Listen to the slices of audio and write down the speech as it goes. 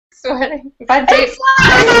sweating. If I did.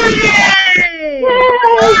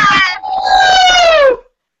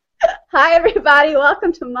 Hi, everybody.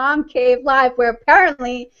 Welcome to Mom Cave Live, where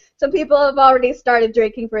apparently some people have already started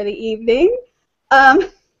drinking for the evening.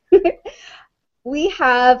 We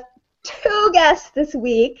have two guests this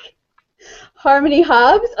week. Harmony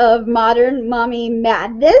Hobbs of Modern Mommy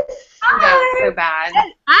Madness. That's so bad.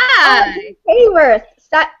 Hi. Hayworth.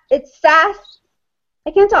 It's Sass.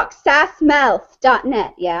 I can't talk.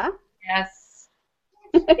 Sassmouth.net. Yeah. Yes.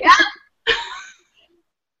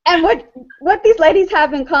 And what these ladies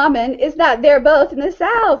have in common is that they're both in the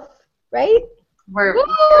South, right? We're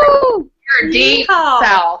Woo! deep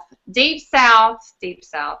South. Deep South. Deep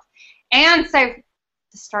South. And so,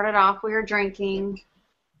 to start it off, we were drinking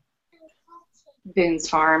Boone's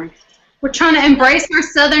Farm. We're trying to embrace our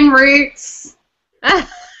Southern roots.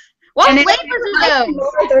 What And flavors are those?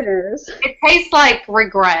 Northerners. It tastes like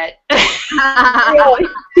regret. Really.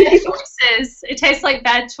 Bad choices. It tastes like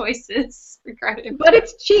bad choices. Regretted. But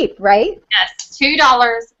it's cheap, right? Yes.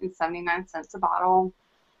 $2.79 a bottle.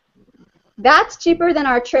 That's cheaper than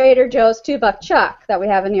our Trader Joe's $2 Chuck that we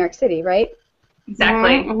have in New York City, right?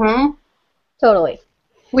 Exactly. Mm-hmm. Totally.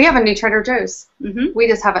 We have a new Trader Joe's. Mm-hmm. We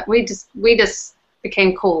just haven't. We just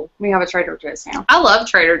became cool. We have a Trader Joe's now. I love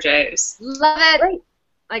Trader Joe's. Love it. Right.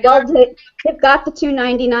 I Well, go. they've got the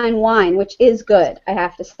 $2.99 wine, which is good, I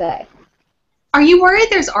have to say. Are you worried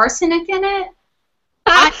there's arsenic in it?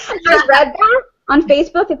 I just read that on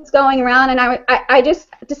Facebook. It's going around, and I just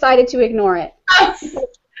decided to ignore it. Oh,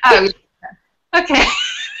 Okay.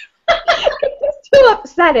 It's just too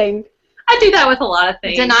upsetting. I do that with a lot of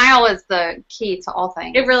things. denial is the key to all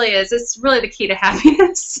things. It really is. It's really the key to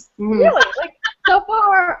happiness. Mhm. Really, like, so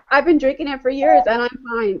far, I've been drinking it for years, and I'm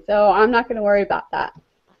fine, so I'm not going to worry about that.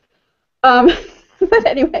 But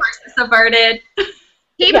anyway. It's averted.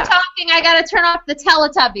 Keep Yeah. talking. I gotta turn off the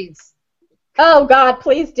Teletubbies. Oh, God,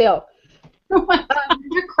 please do.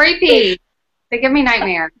 They're creepy. They give me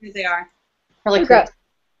nightmares. They are. Really Gross.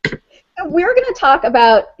 creepy. So we're going to talk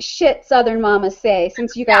about shit Southern mamas say,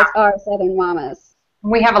 since you guys are Southern mamas.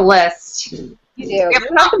 We have a list. You do. We You have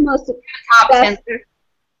have the most Top 10. best.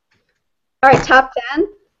 All right, top 10.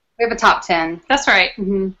 We have a top 10. That's right.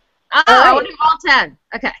 Mm-hmm. Oh, All right. I want to do all 10.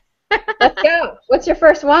 Okay. Let's go. What's your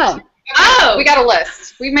first one? Oh! We got a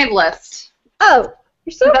list. We made a list. Oh,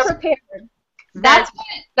 you're so That's- prepared.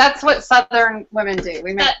 That's what Southern women do.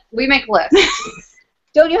 We make lists.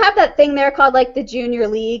 Don't you have that thing there called like the Junior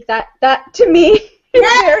League? That to me is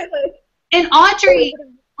Yes. very like. And Audrey,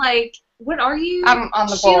 like, what are you? I'm on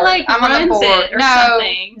the She, board. like, I'm on the runs board. it or no,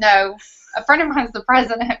 something. no. A friend of mine's the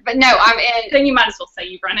president, but no, I'm in. Then you might as well say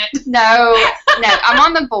you run it. No, I'm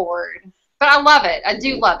on the board. But I love it. I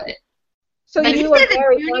do love it. So Did you you were say the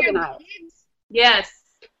very Junior organized. Leagues? Yes.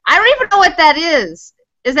 I don't even know what that is.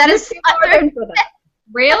 Is that a Southern for that.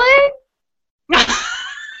 Really?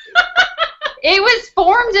 It was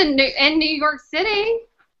formed in New York City.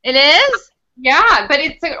 It is? Yeah, but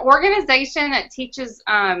it's an organization that teaches.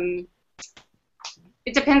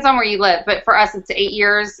 It depends on where you live, but for us, it's 8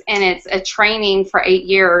 years, and it's a training for 8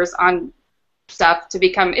 years on stuff to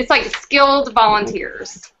become. It's like skilled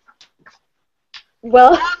volunteers.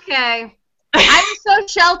 Well, Okay. I'm so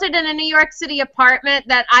sheltered in a New York City apartment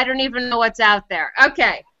that I don't even know what's out there.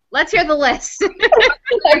 Okay. Let's hear the list.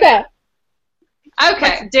 okay.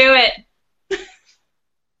 Okay. Let's do it.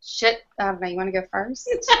 Shit. I don't know. You want to go first?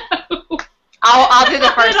 I'll do the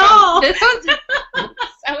first Not at all. one. This one's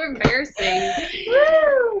so embarrassing.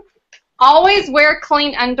 Always wear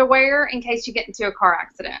clean underwear in case you get into a car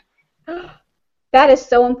accident. That is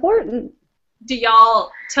so important. Do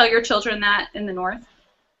y'all tell your children that in the North?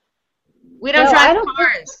 We don't No, I drive don't-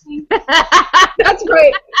 cars. That's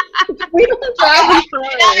great. We don't drive in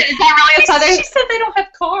cars. Is that really a southern? She said they don't have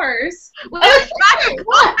cars. We don't drive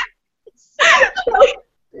cars.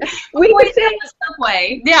 We would say The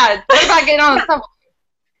subway. Yeah. What about getting on the subway?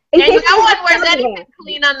 in And case no you one have wears underwear. anything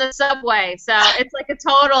clean on the subway, so it's like a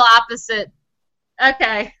total opposite.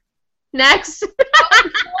 Okay. Next.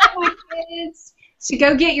 Kids, to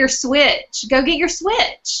go get your switch. Go get your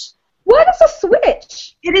switch. What is a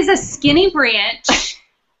switch? It is a skinny branch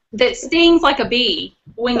that stings like a bee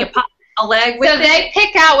when you pop a leg with So it. they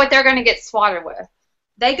pick out what they're going to get swatted with.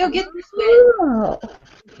 They go get the switch. Oh,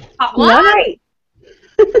 Pop What? right.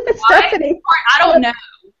 Stephanie, I don't know.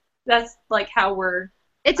 That's like how we're.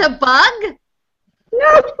 It's a bug?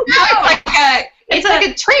 no. It's like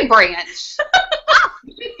a tree branch.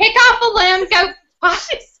 Pick off a limb, go pop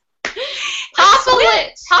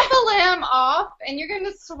a limb off, and you're going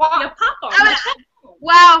to swat. You pop on I was-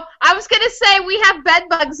 Wow. I was going to say we have bed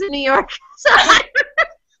bugs in New York. So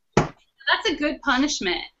That's a good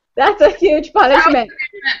punishment. That's a huge punishment.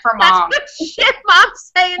 For mom. That's what shit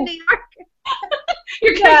moms say in New York.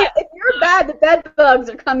 You're gonna Yeah, get if you're bad, the bed bugs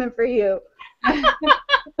are coming for you.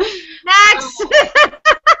 Next.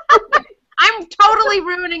 I'm totally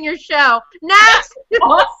ruining your show. Next.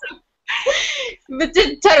 awesome. But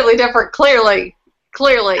totally different, clearly.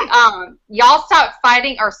 Y'all stop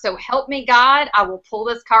fighting, or so help me God, I will pull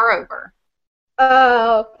this car over.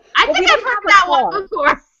 Oh. I Well, think we I've don't heard have a that car. one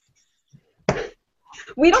before.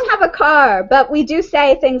 We don't have a car, but we do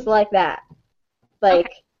say things like that.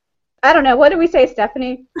 Like, I don't know. What do we say,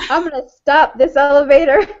 Stephanie? I'm going to stop this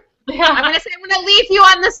elevator. I'm gonna say I'm gonna leave you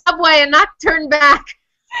on the subway and not turn back.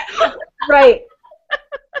 Right.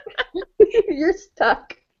 You're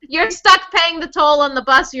stuck. You're stuck paying the toll on the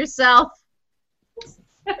bus yourself.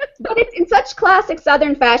 But it's in such classic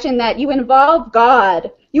Southern fashion that you involve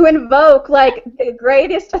God. You invoke, like, the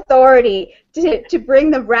greatest authority to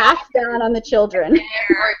bring the wrath down on the children.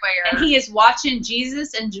 And he is watching.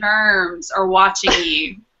 Jesus and germs are watching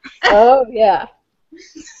you. Oh, yeah.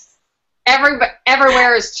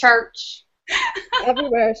 Everywhere is church.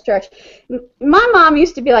 Everywhere is church. My mom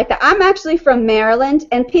used to be like that. I'm actually from Maryland,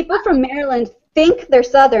 and people from Maryland think they're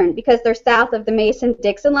Southern because they're south of the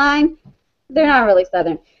Mason-Dixon line. They're not really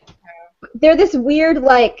Southern. They're this weird,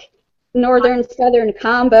 like, Northern-Southern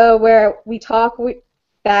combo where we talk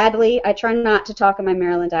badly. I try not to talk in my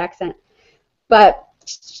Maryland accent. But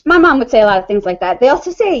my mom would say a lot of things like that. They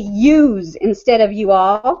also say yous instead of you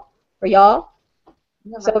all, or y'all.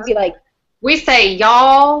 So it would be like, We say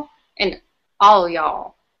y'all and all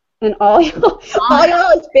y'all. and all y'all. All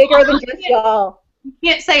y'all is bigger than just y'all. You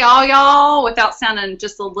can't say all y'all without sounding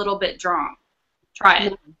just a little bit drunk. Try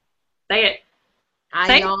it. Say it. Hi,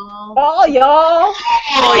 Say- y'all. All y'all.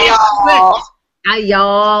 Y'all. Hi,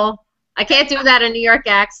 y'all. I can't do that in New York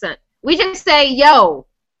accent. We just say, yo,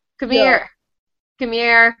 come Yo. here. Come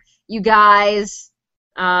here, you guys.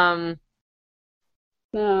 No.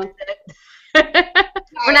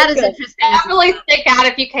 We're not as Okay. interesting as That really stick out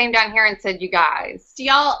if you came down here and said you guys. Do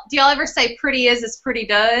y'all ever say pretty is as pretty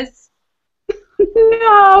does?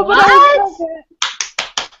 No, but I love it.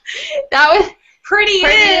 That was Pretty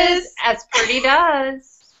is. as pretty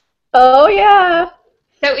does. Oh, yeah.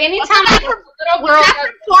 So anytime Wasn't that a from- little Was girl that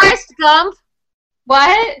from Forrest Gump?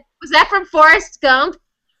 what? Was that from Forrest Gump?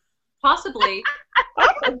 Possibly.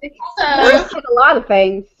 Forrest did a lot of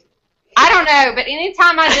things. I don't know, but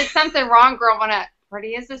anytime I did something wrong, girl went up.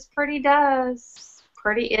 Pretty is as pretty does.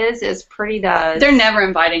 Pretty is as pretty does. They're never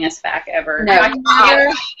inviting us back ever. No.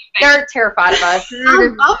 They're terrified of us.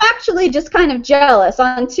 I'm actually just kind of jealous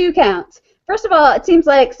on two counts. First of all, it seems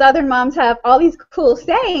like Southern moms have all these cool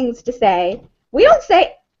sayings to say. We don't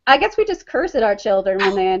say, I guess we just curse at our children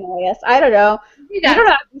when they annoy us. I don't know. We don't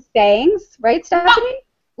have these sayings, right, Stephanie?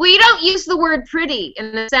 Well, you don't use the word pretty in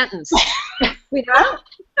a sentence. We don't?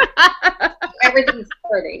 Everything's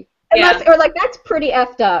pretty. Unless, or like, that's pretty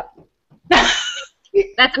effed up.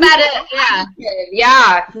 That's about it, yeah.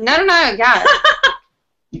 Yeah. No. Yeah.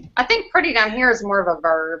 I think pretty down here is more of a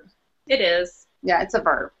verb. It is. Yeah, it's a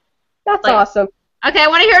verb. That's Like- awesome. Okay, I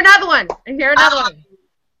want to hear another one. one.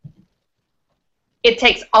 It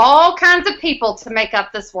takes all kinds of people to make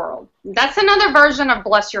up this world. That's another version of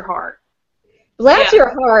bless your heart. Bless Yeah.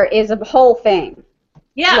 your heart is a whole thing.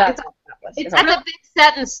 Yeah. Yeah. It's, Bless your It's heart. That's a big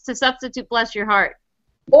sentence to substitute bless your heart.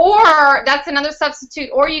 Or that's another substitute.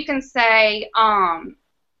 Or you can say,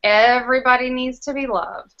 everybody needs to be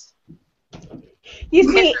loved. You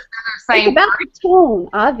see, It's it's same. about the tone,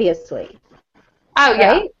 obviously. Oh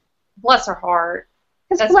yeah. Right? Bless her heart.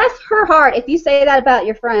 Because That's- bless her heart, if you say that about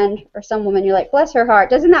your friend or some woman, you're like, bless her heart,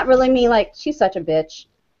 doesn't that really mean, like, she's such a bitch?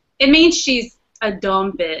 it means she's a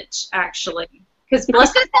dumb bitch, actually. Because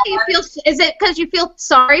bless Is it because you feel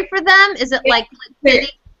sorry for them? Is it like pity?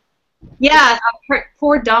 yeah,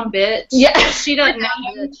 poor dumb bitch. Yeah. She doesn't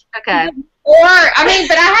know. Okay. Or, I mean,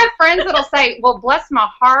 but I have friends that'll say, well, bless my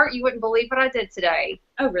heart, you wouldn't believe what I did today.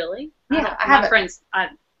 Oh, really? Yeah, I my have it. friends. I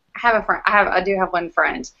have a friend. I do have one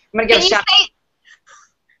friend. I'm going to give Can a you shout say,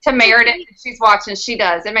 to Meredith. If she's watching. She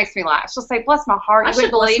does. It makes me laugh. She'll say, bless my heart, I you should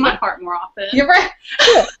wouldn't bless believe my it. heart more often. You're right.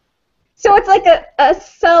 So it's like a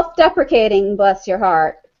self-deprecating bless your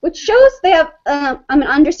heart, which shows they have an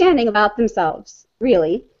understanding about themselves,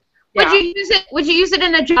 really. would Yeah. you use it? Would you use it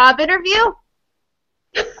in a job interview?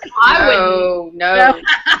 I wouldn't. No.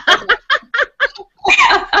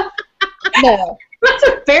 No. That's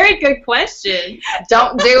a very good question.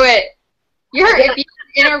 Don't do it. If you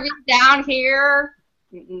interview down here,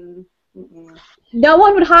 No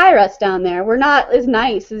one would hire us down there. We're not as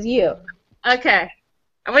nice as you. Okay.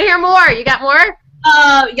 I want to hear more. You got more?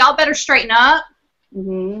 Y'all better straighten up.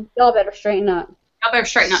 mm-hmm. Y'all better straighten up. Y'all better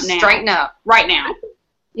straighten up now. Straighten up. Right now.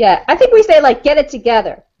 Yeah, I think we say, like, get it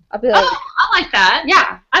together. I'll be like, Oh, I like that.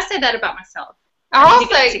 Yeah. I say that about myself. I need to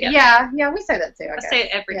get it also, together. yeah, we say that too. I guess. say it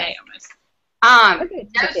every day almost. okay,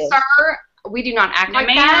 No, okay. sir, we do not act No, like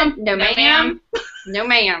ma'am. that. No, No, ma'am. No,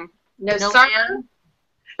 ma'am. No, No, sir. ma'am.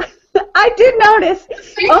 I did notice,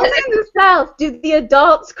 only in the South do the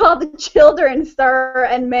adults call the children sir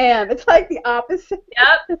and ma'am. It's like the opposite.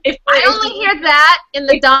 Yep. If I only hear that in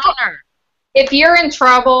the diner. If you're in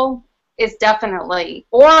trouble, it's definitely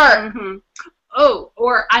or Mhm. Oh,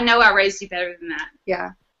 or I know I raised you better than that.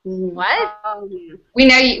 yeah. Mhm. What? Oh, man. We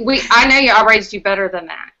know you. I know you. I raised you better than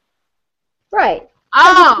that. Right.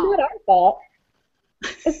 Oh. It's not our fault.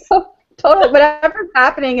 It's so, totally, whatever's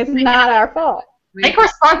happening is not our fault. Take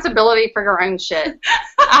responsibility for your own shit.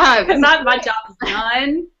 Because my job is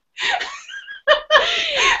done.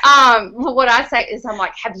 What I say is, I'm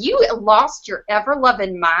like, have you lost your ever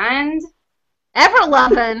loving mind? Ever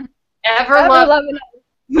loving. Ever Ever love? loving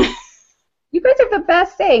it. You guys are the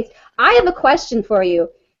best things. I have a question for you.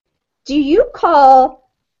 Do you call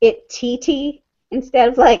it TT instead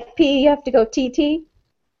of like P? You have to go TT.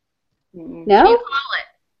 Mm. No, You call it.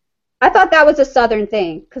 I thought that was a Southern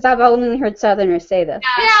thing because I've only heard Southerners say this.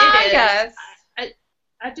 Yeah, I it is. guess.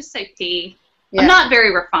 I just say P. Yeah. I'm not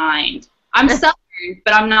very refined. I'm Southern,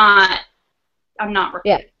 but I'm not refined.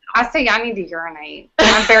 Yeah. I say I need to urinate.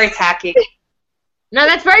 I'm very tacky. No,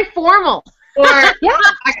 that's very formal. Or Yeah,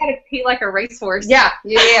 I gotta pee like a racehorse. yeah.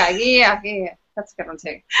 That's a good one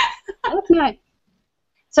too. that's nice.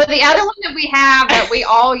 So the other one that we have that we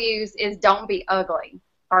all use is don't be ugly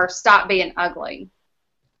or stop being ugly,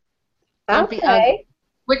 Don't be Okay.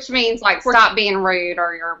 which means like stop being rude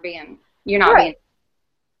or you're not Right.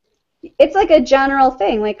 It's like a general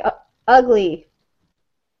thing, like ugly.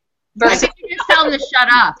 I Versus think you just tell them to shut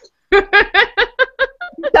up.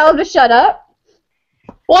 Tell them to shut up.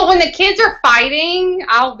 Well, when the kids are fighting,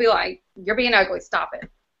 I'll be like, you're being ugly, stop it.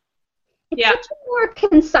 It's Yeah. such a more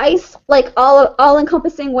concise, like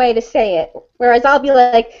all-encompassing way to say it. Whereas I'll be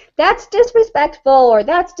like, that's disrespectful or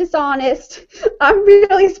that's dishonest. I'm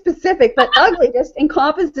really specific, but ugly just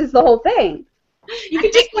encompasses the whole thing. you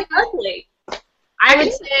could just be ugly. I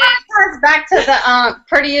would say Ties back to the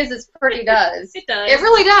pretty is pretty does. It does. It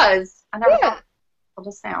really does. I never Yeah. thought of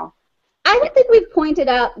just now. I don't think we've pointed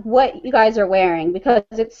out what you guys are wearing because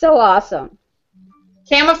it's so awesome.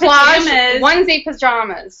 Camouflage, Pajamas. onesie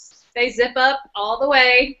pajamas. They zip up all the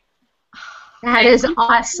way. that is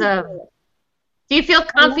awesome. Do you feel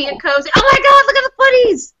comfy and cozy? Oh my God! Look at the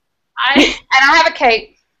footies. And I have a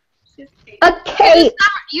cape. A cape.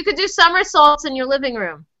 You could do somersaults in your living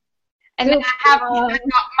room. And then I have my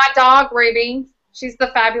dog, Ruby. She's the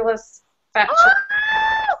fabulous fat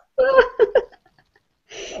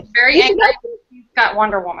very You should angry. go- She's got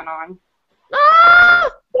Wonder Woman on. Ah!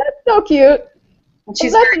 That's so cute. And So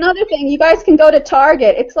she's that's very, another thing. You guys can go to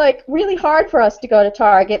Target. It's like really hard for us to go to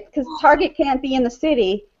Target because Target can't be in the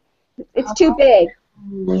city. It's too big.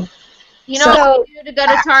 You know So- what you do to go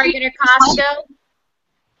to Target or Costco?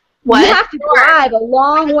 You have to drive a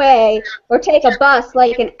long way or take a bus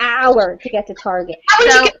like an hour to get to Target. How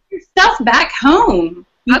would So- you get your stuff back home?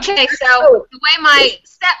 Okay, so the way my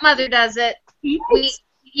stepmother does it,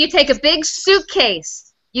 you take a big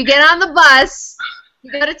suitcase, you get on the bus,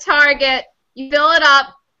 you go to Target, you fill it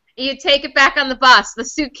up, and you take it back on the bus, the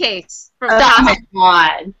suitcase. From Oh Costco.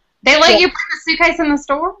 my God. they let Yeah. you bring the suitcase in the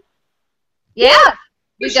store? Yeah,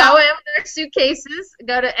 we You're go in with our suitcases,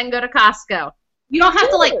 go to Costco. You don't have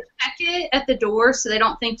to like Really? check it at the door so they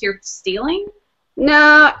don't think you're stealing.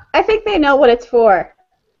 No, I think they know what it's for.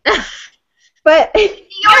 But New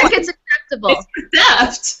York, it's acceptable. It's for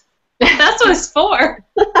theft. That's what it's for.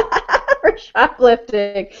 for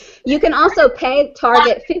shoplifting, you can also pay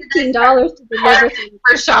Target $15 to deliver.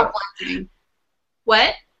 For shoplifting.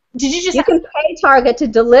 What? Did you just? You can pay Target to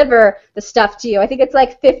deliver the stuff to you. I think it's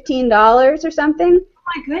like $15 or something. Oh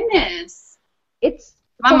my goodness. It's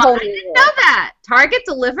My a mom- whole I new didn't world. know that. Target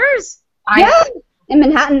delivers? Yeah, in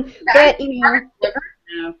Manhattan, but you know,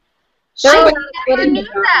 No. they're I always never getting knew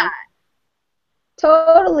the that.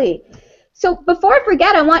 Totally. So before I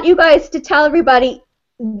forget, I want you guys to tell everybody.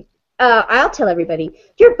 I'll tell everybody.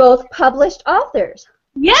 You're both published authors.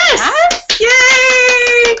 Yes.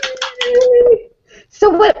 Yay! So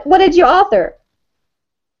what did you author?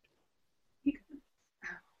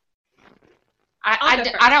 I, I'll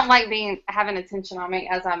go I don't like having attention on me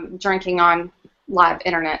as I'm drinking on live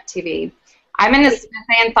internet TV. I'm in this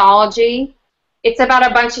anthology. It's about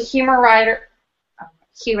a bunch of humor writers.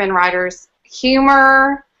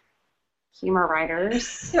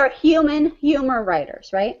 You're human humor writers,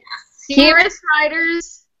 right? Humorous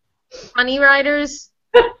writers. Honey Riders.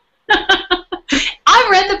 I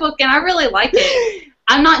read the book and I really like it.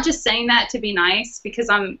 I'm not just saying that to be nice because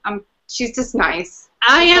She's just nice.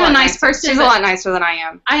 I am a nice person. She's a lot nicer than I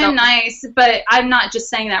am. I am nice, but I'm not just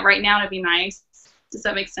saying that right now to be nice. Does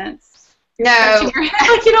that make sense? No.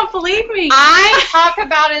 Like you don't believe me. I talk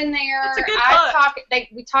about in there. It's a good book.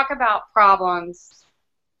 We talk about problems.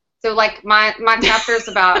 So like my chapter's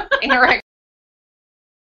about anorexia.